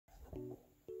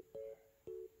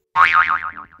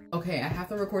Okay, I have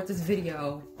to record this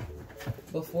video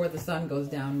before the sun goes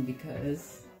down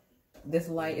because this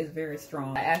light is very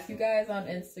strong. I asked you guys on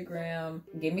Instagram,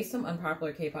 give me some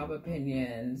unpopular K-pop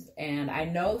opinions, and I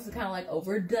know this is kind of like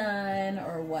overdone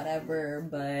or whatever,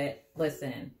 but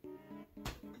listen,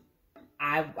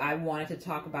 I wanted to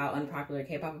talk about unpopular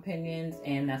K-pop opinions,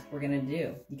 and that's what we're gonna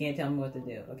do. You can't tell me what to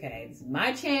do, okay? This is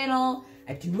my channel.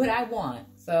 I do what I want.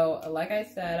 So, like I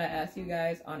said, I asked you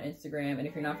guys on Instagram, and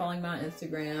if you're not following me on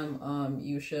Instagram,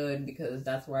 you should, because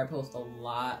that's where I post a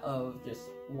lot of just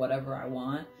whatever I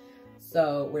want.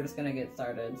 So we're just gonna get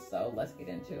started. So let's get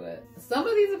into it. Some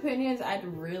of these opinions I'd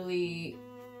really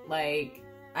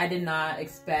I did not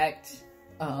expect.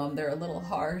 They're a little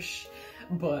harsh,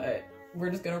 but we're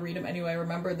just gonna read them anyway.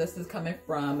 Remember, this is coming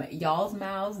from y'all's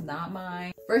mouths, not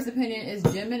mine. First opinion is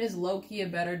Jimin is low-key a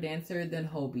better dancer than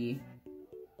Hobie.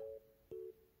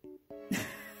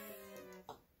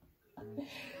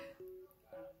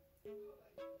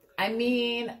 I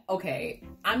mean, okay,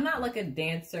 I'm not like a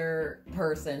dancer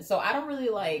person, so I don't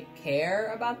really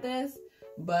care about this,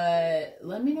 but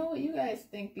let me know what you guys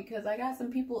think, because I had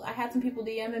some people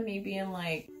DMing me being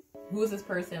like, who is this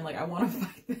person? Like, I want to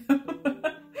fight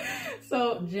them.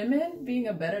 So Jimin being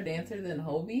a better dancer than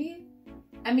Hobie?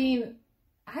 I mean,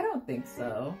 I don't think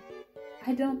so.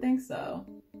 I don't think so.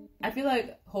 I feel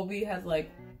like Hobie has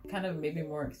kind of maybe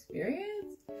more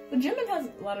experience. But Jimin has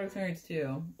a lot of experience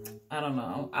too. I don't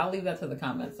know. I'll leave that to the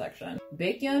comment section.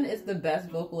 Baekhyun is the best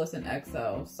vocalist in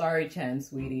EXO. Sorry, Chen,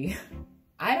 sweetie.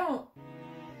 I don't...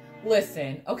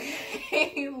 Listen,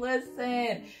 okay?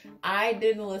 Listen. I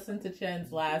didn't listen to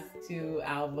Chen's last 2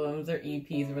 albums or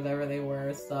EPs, whatever they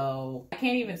were, so I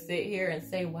can't even sit here and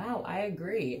say, wow, I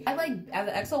agree. As an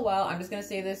EXO, I'm just gonna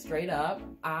say this straight up.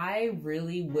 I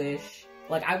really wish...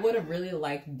 I would have really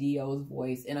liked Dio's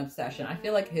voice in Obsession. I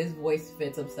feel like his voice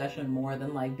fits Obsession more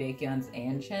than Baekhyun's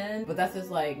and Chen. But that's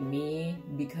just me,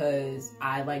 because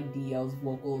I like Dio's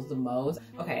vocals the most.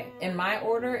 Okay, in my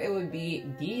order, it would be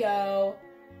Dio,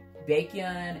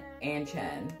 Baekhyun, and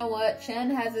Chen. You know what? Chen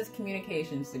has his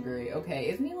communications degree. Okay,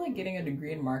 isn't he getting a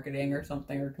degree in marketing or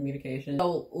something, or communication?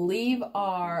 So leave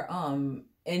our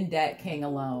in debt king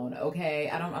alone, okay?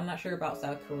 I'm not sure about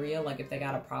South Korea, if they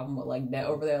got a problem with debt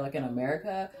over there in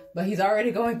America, but he's already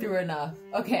going through enough,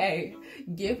 okay?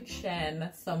 Give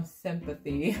Chen some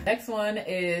sympathy. Next one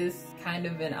is kind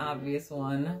of an obvious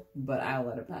one, but I'll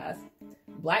let it pass.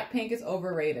 Blackpink is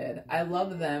overrated. I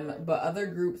love them, but other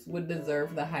groups would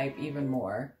deserve the hype even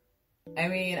more. I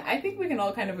mean, I think we can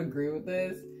all kind of agree with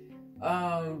this,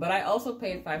 but I also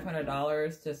paid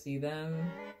 $500 to see them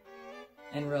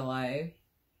in real life.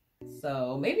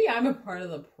 So maybe I'm a part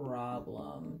of the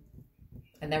problem.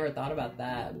 I never thought about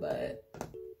that, but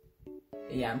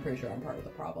yeah, I'm pretty sure I'm part of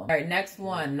the problem. All right, next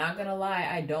one. Not gonna lie,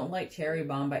 I don't like Cherry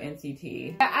Bomb by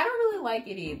NCT. I don't really like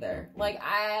it either.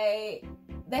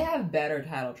 They have better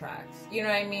title tracks. You know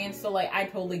what I mean? So I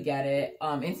totally get it.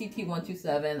 NCT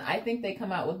 127, I think they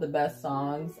come out with the best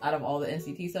songs out of all the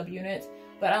NCT subunits.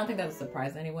 But I don't think that's a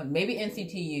surprise to anyone. Maybe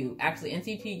NCTU. Actually,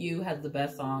 NCTU has the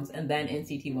best songs, and then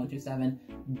NCT 127.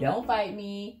 Don't fight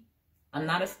me. I'm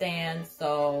not a stan,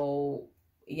 so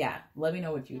yeah, let me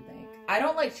know what you think. I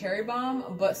don't like Cherry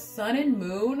Bomb, but Sun and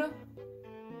Moon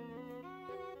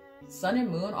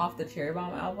off the Cherry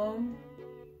Bomb album.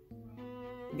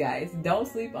 Guys, don't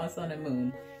sleep on Sun and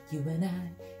Moon. You and I,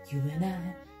 you and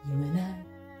I, you and I.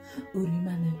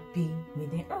 우리만을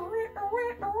비밀에.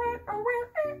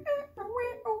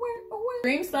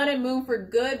 Dream Sun and Moon for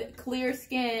good, clear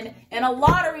skin and a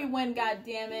lottery win,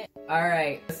 goddammit.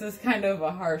 Alright, this is kind of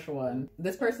a harsh one.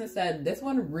 This person said, this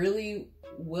one really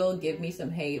will give me some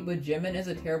hate, but Jimin is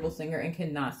a terrible singer and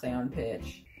cannot stay on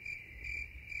pitch.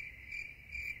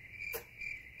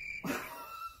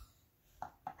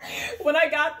 When I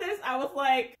got this, I was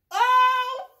like,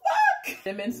 oh, fuck!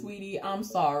 Jimin, sweetie, I'm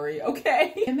sorry,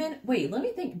 okay? Jimin, wait, let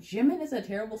me think. Jimin is a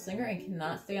terrible singer and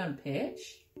cannot stay on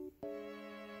pitch?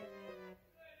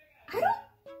 I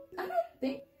don't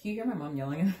think, can you hear my mom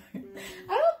yelling? I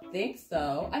don't think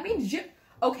so. I mean,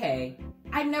 okay,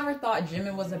 I never thought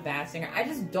Jimin was a bad singer. I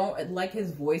just don't like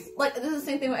his voice. This is the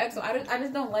same thing with EXO. I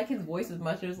just don't like his voice as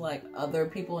much as other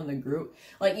people in the group.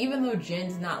 Even though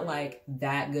Jin's not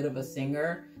that good of a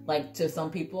singer, to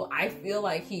some people, I feel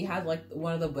like he has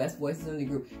one of the best voices in the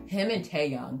group. Him and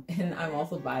Taeyoung, and I'm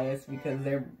also biased because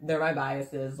they're my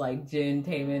biases. Jin,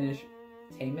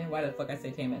 Taemin, why the fuck I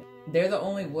say Taemin? They're the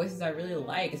only voices I really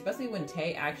like, especially when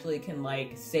Tae actually can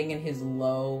sing in his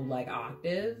low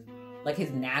octave, his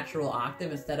natural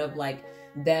octave, instead of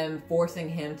them forcing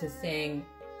him to sing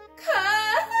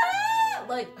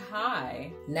like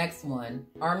high. Next one.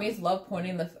 ARMYs love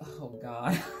pointing the, oh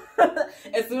God.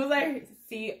 As soon as I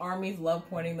see ARMYs love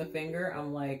pointing the finger,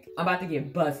 I'm like, I'm about to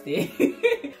get busted.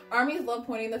 ARMYs love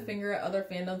pointing the finger at other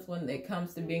fandoms when it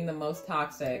comes to being the most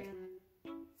toxic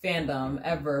fandom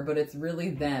ever, but it's really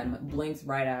them. Blinks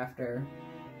right after.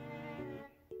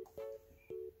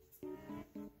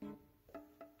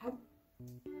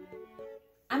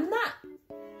 I'm not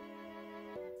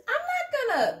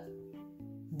gonna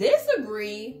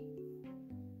disagree,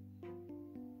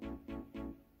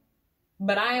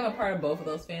 but I am a part of both of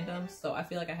those fandoms, so I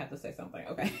feel like I have to say something,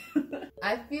 okay?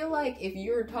 I feel like if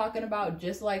you're talking about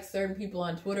just like certain people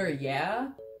on Twitter, yeah.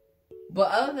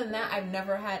 But other than that, I've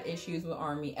never had issues with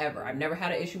ARMY ever. I've never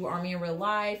had an issue with ARMY in real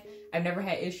life. I've never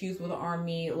had issues with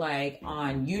ARMY like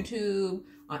on YouTube,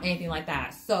 on anything like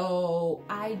that. So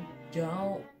I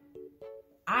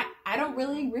don't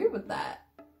really agree with that.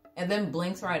 And then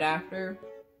Blinks right after.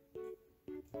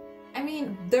 I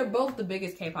mean, they're both the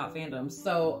biggest K-pop fandoms,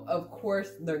 so of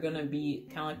course they're gonna be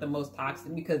kind of like the most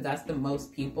toxic because that's the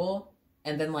most people.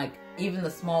 And then like even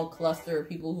the small cluster of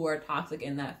people who are toxic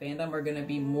in that fandom are gonna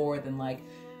be more than like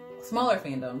smaller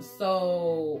fandoms.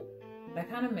 So that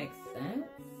kind of makes sense.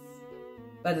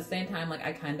 But at the same time, like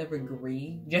I kind of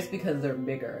agree just because they're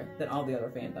bigger than all the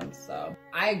other fandoms. So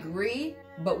I agree,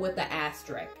 but with the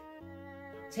asterisk.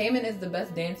 Taemin is the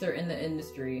best dancer in the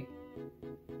industry.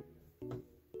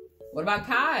 What about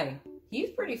Kai?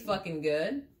 He's pretty fucking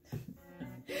good.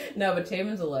 No, but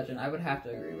Taemin's a legend. I would have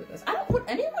to agree with this. Would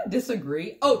anyone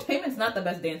disagree? Oh, Taemin's not the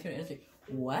best dancer in the industry.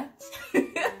 What?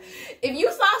 If you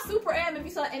saw Super M, if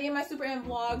you saw any of my Super M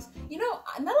vlogs, you know,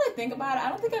 now that I think about it, I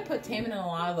don't think I put Taemin in a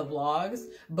lot of the vlogs,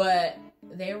 but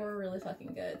they were really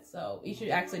fucking good. So you should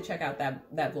actually check out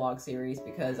that vlog series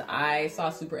because I saw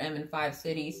Super M in 5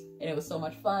 cities and it was so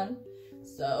much fun.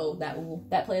 So that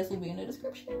playlist will be in the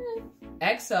description.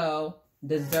 EXO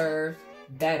deserves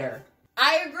better.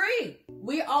 I agree.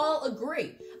 We all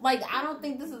agree. Like, I don't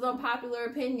think this is unpopular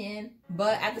opinion,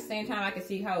 but at the same time, I can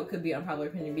see how it could be unpopular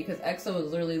opinion because EXO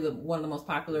is literally one of the most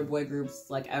popular boy groups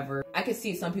like ever. I could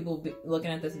see some people looking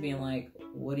at this being like,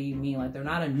 what do you mean? Like, they're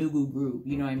not a Nugu group,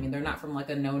 you know what I mean? They're not from like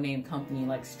a no-name company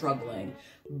like struggling.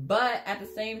 But at the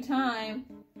same time,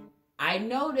 I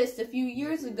noticed a few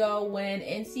years ago when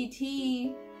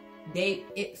NCT,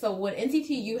 when NCT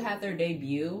U had their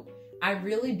debut, I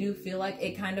really do feel like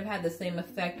it kind of had the same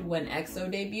effect when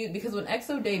EXO debuted, because when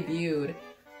EXO debuted,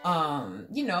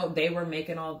 you know, they were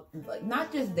making all, like,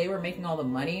 not just they were making all the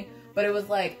money, but it was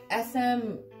like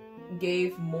SM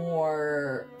gave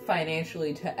more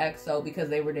financially to EXO because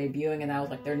they were debuting and that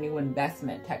was like their new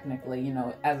investment technically, you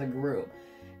know, as a group.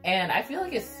 And I feel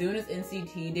like as soon as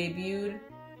NCT debuted,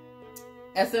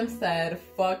 SM said,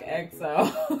 fuck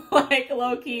EXO, like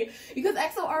low-key, because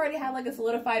EXO already had like a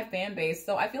solidified fan base,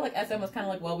 so I feel like SM was kind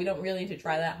of like, well, we don't really need to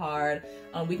try that hard,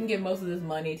 we can give most of this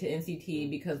money to NCT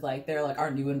because like they're like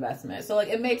our new investment. So like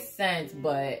it makes sense,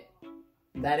 but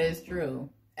that is true.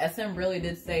 SM really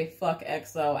did say fuck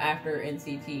EXO after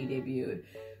NCT debuted,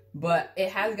 but it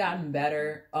has gotten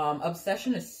better.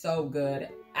 Obsession is so good.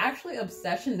 Actually,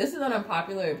 Obsession, this is an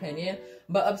unpopular opinion,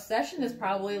 but Obsession is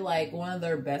probably like one of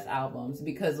their best albums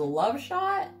because Love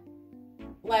Shot,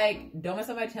 like Don't Mess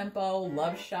Up My Tempo,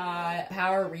 Love Shot,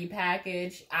 Power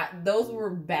Repackaged, those were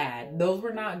bad. Those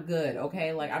were not good,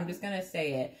 okay? Like, I'm just gonna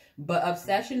say it. But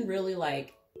Obsession really,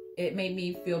 like, it made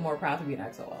me feel more proud to be an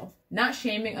EXO-L. Not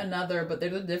shaming another, but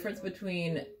there's a difference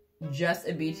between just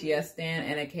a BTS stan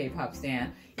and a K-pop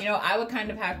stan. You know, I would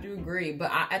kind of have to agree, but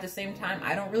at the same time,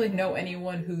 I don't really know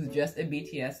anyone who's just a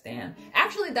BTS stan.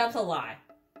 Actually, that's a lie.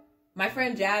 My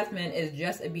friend Jasmine is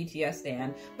just a BTS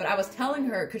stan, but I was telling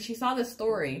her, because she saw this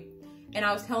story, and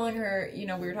I was telling her, you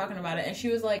know, we were talking about it, and she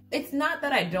was like, it's not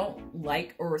that I don't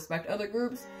like or respect other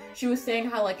groups. She was saying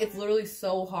how, like, it's literally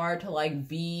so hard to, like,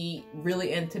 be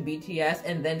really into BTS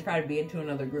and then try to be into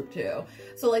another group, too.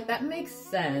 So, like, that makes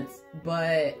sense,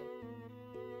 but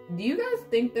do you guys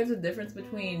think there's a difference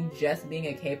between just being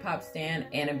a K-pop stan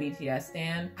and a BTS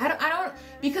stan? I don't,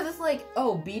 because it's like,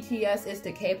 oh, BTS is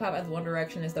to K-pop as One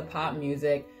Direction is to pop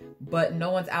music, but no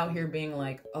one's out here being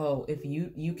like, oh, if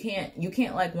you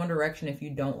can't like One Direction if you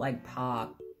don't like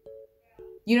pop.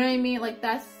 You know what I mean? Like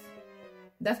that's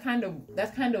kind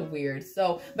of weird.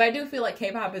 So, but I do feel like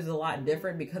K-pop is a lot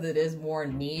different because it is more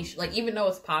niche. Like, even though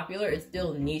it's popular, it's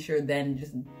still nicher than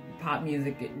just pop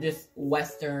music, just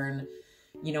Western,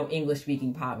 you know,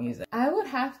 English-speaking pop music. I would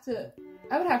have to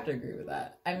agree with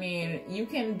that. I mean, you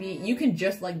can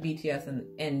just like BTS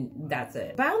and that's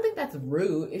it. But I don't think that's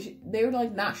rude. They were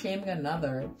like not shaming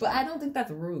another, but I don't think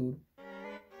that's rude.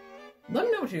 Let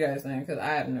me know what you guys think, because I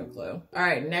have no clue. All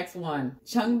right, next one.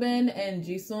 Changbin and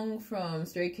Jisung from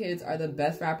Stray Kids are the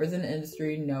best rappers in the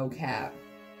industry, no cap.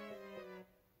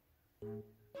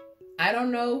 I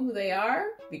don't know who they are,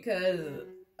 because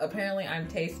apparently I'm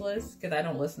tasteless, because I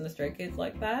don't listen to Stray Kids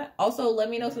like that. Also, let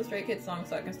me know some Stray Kids songs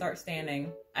so I can start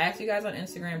standing. I asked you guys on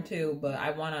Instagram too, but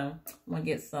I wanna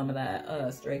get some of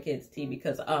that Stray Kids tea,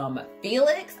 because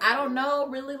Felix, I don't know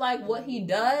really like what he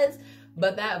does,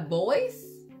 but that voice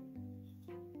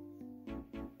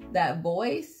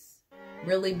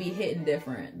really be hitting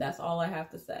different. That's all I have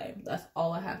to say. That's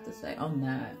all I have to say on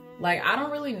that. Like, I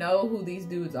don't really know who these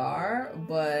dudes are,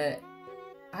 but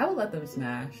I would let them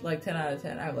smash. Like, 10 out of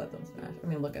 10, I would let them smash. I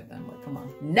mean, look at them. Like, come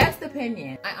on. Next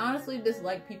opinion. I honestly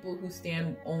dislike people who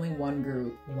stand only one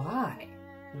group. Why?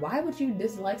 Why would you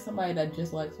dislike somebody that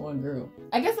just likes one group?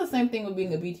 I guess the same thing with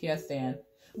being a BTS stan.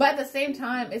 But at the same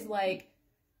time, it's like,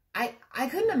 I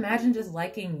couldn't imagine just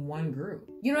liking one group.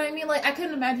 You know what I mean? Like, I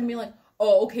couldn't imagine being like,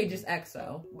 oh, okay, just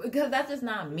EXO. Because that's just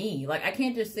not me. Like, I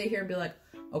can't just sit here and be like,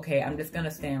 okay, I'm just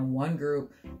gonna stand one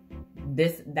group.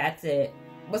 That's it.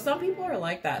 But some people are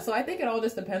like that. So I think it all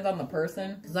just depends on the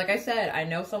person. Because like I said, I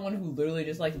know someone who literally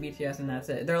just likes BTS and that's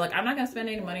it. They're like, I'm not gonna spend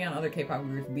any money on other K-pop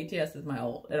groups. BTS is my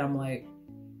ult. And I'm like,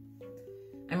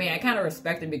 I mean, I kind of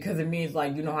respect it because it means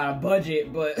like, you know how to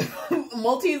budget. But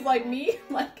multis like me,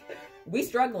 like, we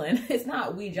struggling. It's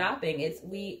not we jopping, it's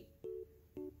we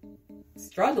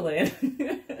struggling.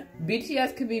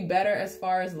 BTS could be better as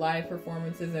far as live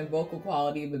performances and vocal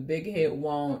quality, but Big Hit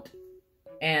won't.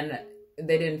 And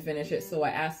they didn't finish it, so I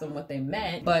asked them what they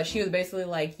meant. But she was basically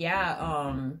like,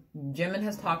 yeah, Jimin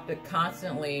has talked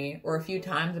constantly or a few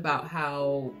times about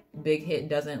how Big Hit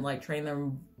doesn't like train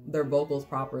their vocals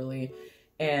properly,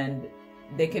 and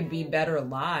they could be better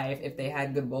live if they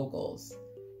had good vocals.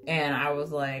 And I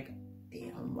was like,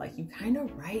 damn, like, you kind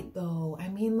of right though. I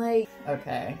mean, like,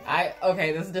 okay,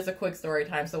 this is just a quick story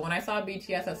time. So when I saw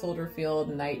BTS at Soldier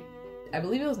Field night, I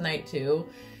believe it was night 2,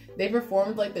 they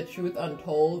performed like The Truth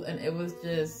Untold, and it was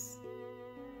just,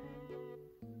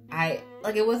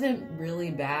 it wasn't really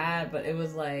bad, but it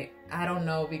was like, I don't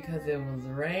know, because it was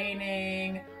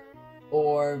raining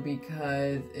or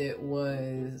because it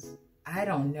was, I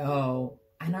don't know.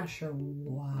 I'm not sure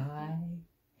why.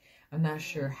 I'm not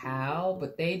sure how,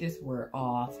 but they just were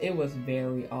off. It was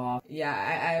very off. Yeah,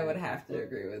 I would have to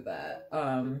agree with that.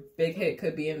 Big Hit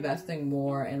could be investing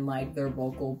more in like their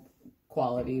vocal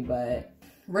quality, but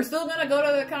we're still gonna go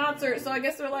to the concert. So I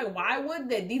guess they're like, why would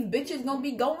they? These bitches gonna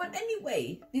be going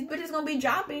anyway. These bitches gonna be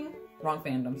jopping. Wrong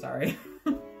fandom, sorry.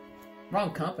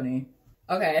 Wrong company.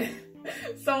 Okay.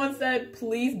 Someone said,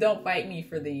 please don't fight me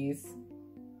for these.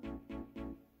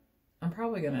 I'm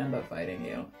probably gonna end up fighting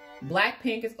you.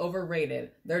 Blackpink is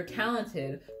overrated. They're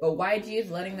talented, but YG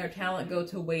is letting their talent go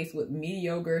to waste with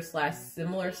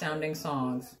mediocre/similar sounding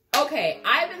songs. Okay,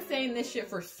 I've been saying this shit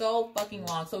for so fucking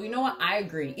long, so you know what? I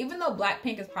agree. Even though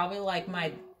Blackpink is probably like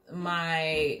my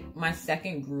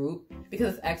second group,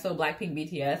 because it's EXO, Blackpink,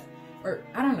 BTS, or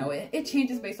I don't know, it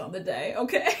changes based on the day,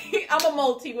 okay? I'm a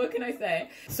multi, what can I say?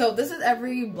 So this is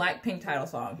every Blackpink title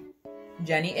song.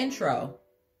 Jennie intro,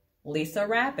 Lisa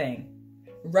rapping,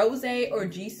 Rose or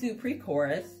Jisoo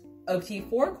pre-chorus,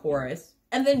 OT4 chorus,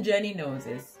 and then Jennie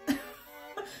noises.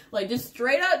 Like, just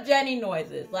straight up Jennie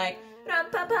noises. Like,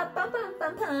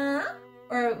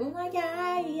 or, oh my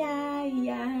god, yeah,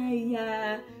 yeah,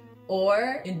 yeah.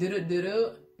 Or, in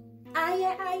doo-doo-doo-doo, ah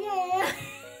yeah, ah yeah.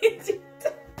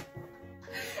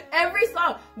 Every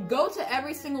song, go to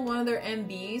every single one of their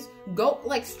MVs. Go,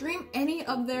 like, stream any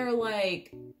of their,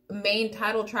 like, main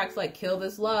title tracks, like Kill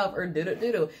This Love or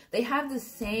doo-doo-doo-doo. They have the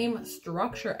same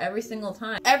structure every single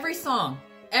time. Every song,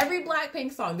 every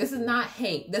Blackpink song. This is not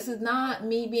hate. This is not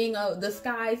me being a the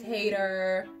skies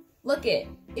hater. Look it.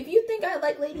 If you think I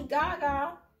like Lady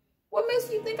Gaga, what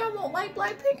makes you think I won't like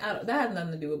Blackpink? That has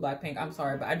nothing to do with Blackpink. I'm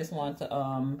sorry, but I just wanted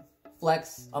to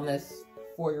flex on this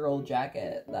 4-year-old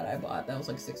jacket that I bought. That was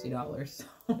like $60.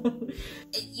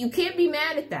 You can't be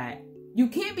mad at that. You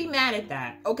can't be mad at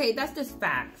that. Okay, that's just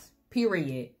facts.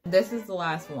 Period. This is the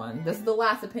last one. This is the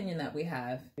last opinion that we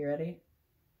have. You ready?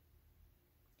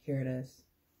 Here it is.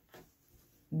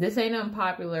 This ain't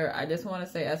unpopular. I just want to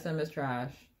say SM is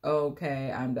trash.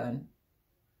 Okay, I'm done.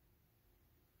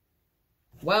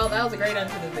 Well, that was a great end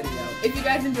to the video. If you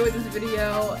guys enjoyed this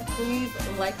video, please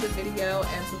like the video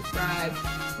and subscribe.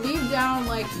 Leave down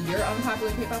like your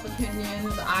unpopular K-pop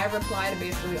opinions. I reply to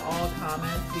basically all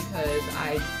comments because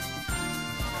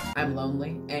I'm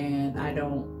lonely and I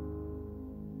don't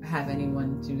have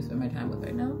anyone to spend my time with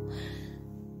right now.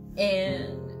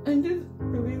 And I'm just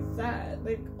really sad,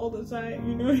 like, all the time,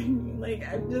 you know what I mean? Like,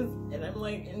 I'm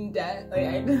like in debt.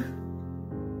 Like,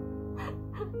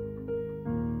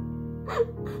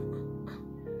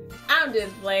 I'm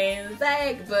just playing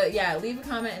Zach. But yeah, leave a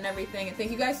comment and everything. And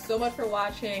thank you guys so much for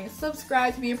watching.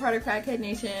 Subscribe to be a part of Crackhead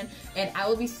Nation. And I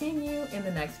will be seeing you in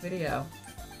the next video.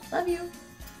 Love you.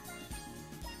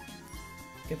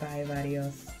 Goodbye,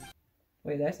 adios.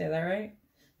 Wait, did I say that right?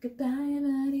 Goodbye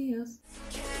and adios.